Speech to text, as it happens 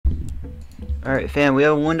Alright, fam, we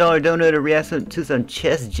have a $1 donor to react to some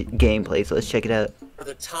chess gameplay, so let's check it out. Are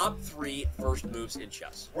the top 3 first moves in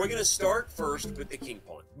chess. We're going to start first with the king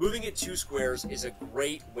pawn. Moving it 2 squares is a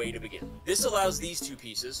great way to begin. This allows these 2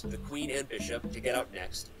 pieces, the queen and bishop, to get out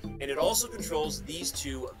next, and it also controls these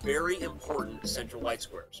 2 very important central light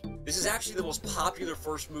squares. This is actually the most popular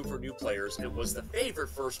first move for new players and was the favorite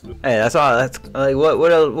first move. Hey, that's all. That's like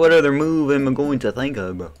what other move am I going to think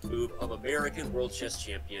of, bro? Move of American World Chess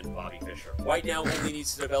Champion Bobby Fischer. White now only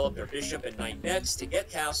needs to develop their bishop and knight next to get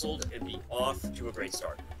castled and be off to a great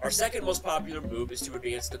start. Our second most popular move is to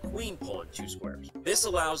advance the queen pawn 2 squares. This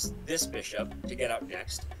allows this bishop to get out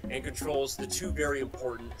next and controls the 2 very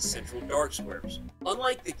important central dark squares.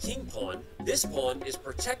 Unlike the king pawn, this pawn is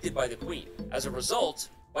protected by the queen. As a result,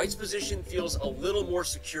 white's position feels a little more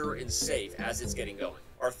secure and safe as it's getting going.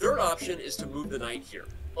 Our third option is to move the knight here.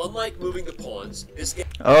 Unlike moving the pawns, this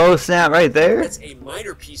gets snap, right there. Gets a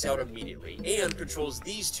minor piece out immediately and controls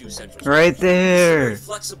these 2 central right there. It's a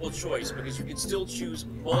very flexible choice because you can still choose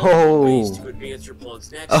multiple ways to advance your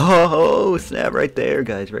pawns next. Oh, snap, right there,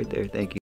 guys, right there. Thank you.